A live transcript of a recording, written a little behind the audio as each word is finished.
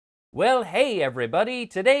Well, hey everybody!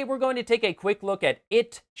 Today we're going to take a quick look at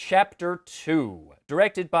It Chapter 2,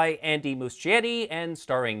 directed by Andy Muschietti and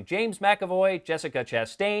starring James McAvoy, Jessica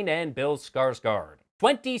Chastain, and Bill Skarsgård.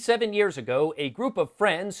 27 years ago, a group of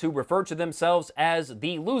friends who referred to themselves as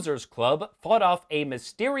the Losers Club fought off a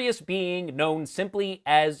mysterious being known simply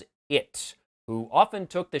as It, who often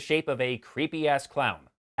took the shape of a creepy-ass clown.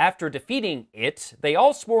 After defeating It, they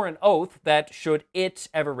all swore an oath that should It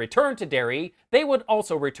ever return to Derry, they would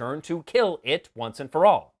also return to kill It once and for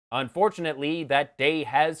all. Unfortunately, that day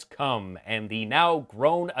has come, and the now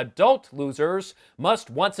grown adult losers must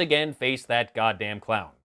once again face that goddamn clown.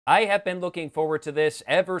 I have been looking forward to this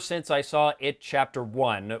ever since I saw It Chapter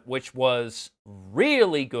 1, which was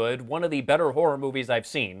really good, one of the better horror movies I've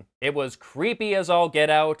seen. It was creepy as all get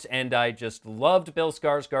out, and I just loved Bill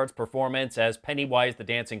Skarsgård's performance as Pennywise the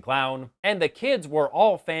Dancing Clown. And the kids were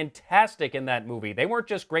all fantastic in that movie. They weren't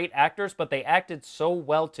just great actors, but they acted so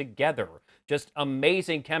well together. Just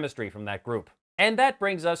amazing chemistry from that group. And that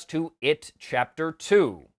brings us to It Chapter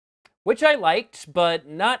 2. Which I liked, but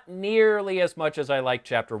not nearly as much as I liked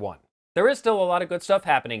Chapter 1. There is still a lot of good stuff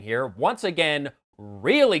happening here. Once again,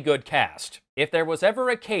 really good cast. If there was ever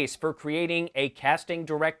a case for creating a casting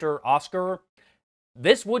director Oscar,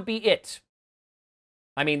 this would be it.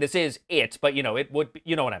 I mean, this is it, but it would be,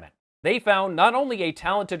 you know what I meant. They found not only a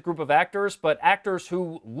talented group of actors, but actors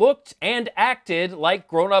who looked and acted like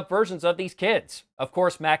grown-up versions of these kids. Of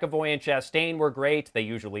course, McAvoy and Chastain were great. They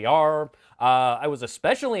usually are. I was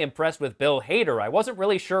especially impressed with Bill Hader. I wasn't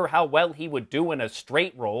really sure how well he would do in a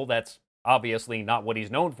straight role. That's obviously not what he's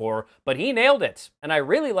known for, but he nailed it. And I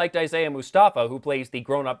really liked Isaiah Mustafa, who plays the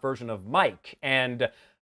grown-up version of Mike. And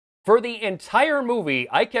for the entire movie,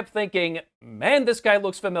 I kept thinking, man, this guy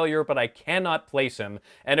looks familiar, but I cannot place him.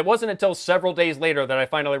 And it wasn't until several days later that I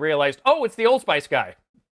finally realized, oh, it's the Old Spice guy.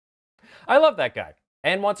 I love that guy.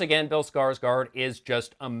 And once again, Bill Skarsgård is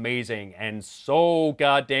just amazing and so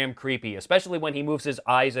goddamn creepy, especially when he moves his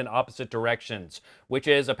eyes in opposite directions, which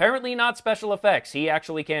is apparently not special effects. He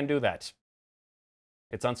actually can do that.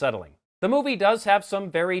 It's unsettling. The movie does have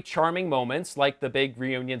some very charming moments, like the big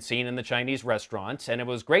reunion scene in the Chinese restaurant, and it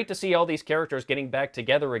was great to see all these characters getting back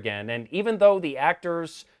together again, and even though the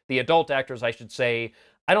actors, the adult actors I should say,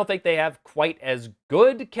 I don't think they have quite as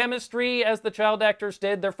good chemistry as the child actors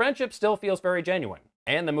did, their friendship still feels very genuine.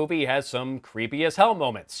 And the movie has some creepy as hell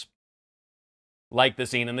moments, like the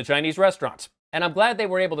scene in the Chinese restaurant. And I'm glad they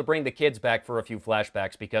were able to bring the kids back for a few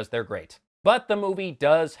flashbacks because they're great. But the movie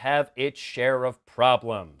does have its share of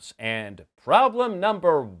problems. And problem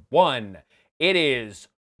number one, it is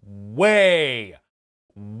way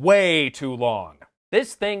too long.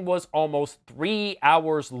 This thing was almost 3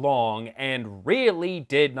 hours long and really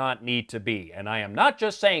did not need to be. And I am not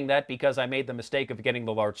just saying that because I made the mistake of getting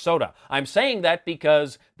the large soda. I'm saying that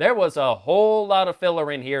because there was a whole lot of filler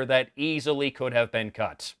in here that easily could have been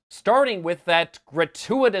cut. Starting with that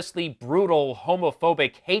gratuitously brutal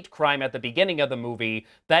homophobic hate crime at the beginning of the movie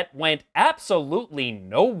that went absolutely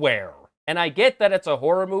nowhere. And I get that it's a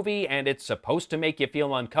horror movie and it's supposed to make you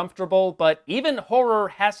feel uncomfortable, but even horror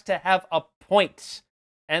has to have a point.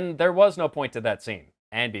 And there was no point to that scene.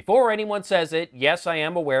 And before anyone says it, yes, I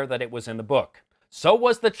am aware that it was in the book. So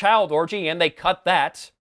was the child orgy, and they cut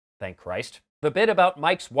that. Thank Christ. The bit about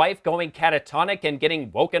Mike's wife going catatonic and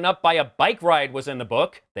getting woken up by a bike ride was in the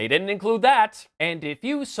book. They didn't include that. And if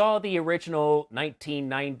you saw the original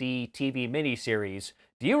 1990 TV miniseries,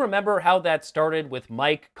 do you remember how that started with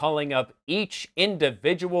Mike calling up each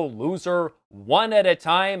individual loser one at a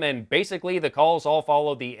time, and basically the calls all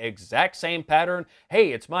follow the exact same pattern?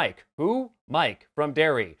 Hey, it's Mike. Who? Mike from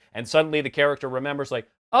Derry. And suddenly the character remembers like,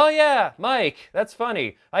 oh yeah, Mike, that's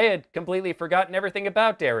funny. I had completely forgotten everything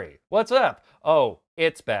about Derry. What's up? Oh,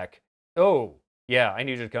 it's back. Oh, yeah, I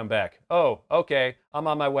need you to come back. Oh, okay, I'm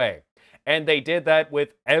on my way. And they did that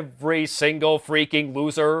with every single freaking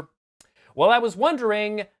loser. Well, I was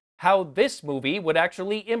wondering how this movie would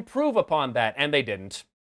actually improve upon that, and they didn't.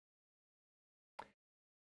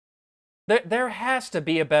 There has to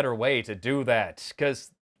be a better way to do that,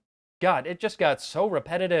 because, God, it just got so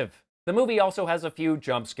repetitive. The movie also has a few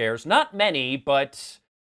jump scares. Not many, but...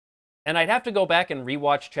 And I'd have to go back and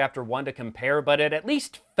rewatch Chapter 1 to compare, but it at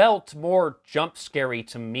least felt more jump scary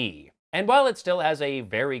to me. And while it still has a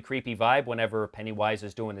very creepy vibe whenever Pennywise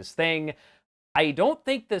is doing his thing, I don't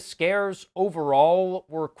think the scares overall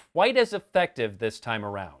were quite as effective this time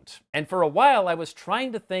around. And for a while, I was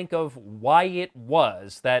trying to think of why it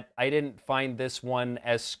was that I didn't find this one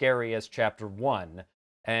as scary as Chapter 1.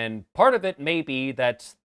 And part of it may be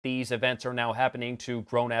that these events are now happening to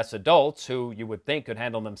grown-ass adults who you would think could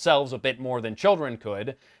handle themselves a bit more than children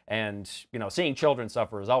could. And, seeing children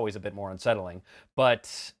suffer is always a bit more unsettling.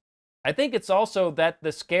 But I think it's also that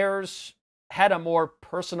the scares had a more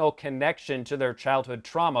personal connection to their childhood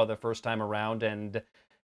trauma the first time around, and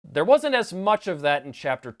there wasn't as much of that in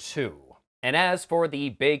Chapter 2. And as for the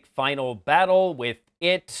big final battle with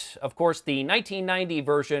it, of course, the 1990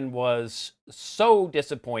 version was so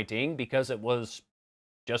disappointing because it was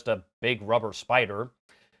just a big rubber spider.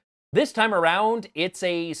 This time around, it's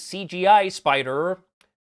a CGI spider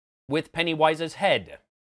with Pennywise's head,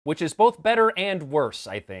 which is both better and worse,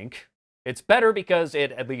 I think. It's better because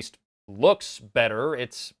it at least looks better.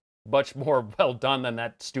 It's much more well done than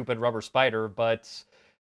that stupid rubber spider, but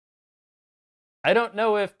I don't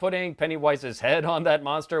know if putting Pennywise's head on that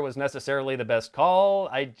monster was necessarily the best call.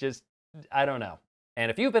 I don't know. And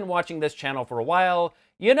if you've been watching this channel for a while,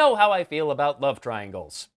 you know how I feel about love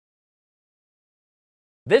triangles.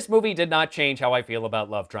 This movie did not change how I feel about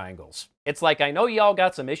love triangles. It's like, I know y'all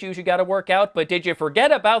got some issues you gotta work out, but did you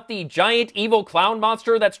forget about the giant evil clown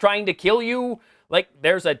monster that's trying to kill you? Like,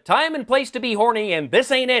 there's a time and place to be horny, and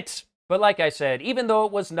this ain't it! But like I said, even though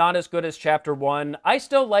it was not as good as Chapter 1, I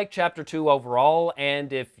still like Chapter 2 overall,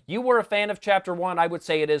 and if you were a fan of Chapter 1, I would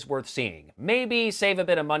say it is worth seeing. Maybe save a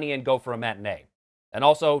bit of money and go for a matinee. And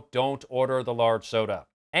also, don't order the large soda.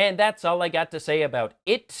 And that's all I got to say about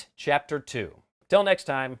It Chapter 2. Till next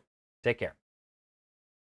time, take care.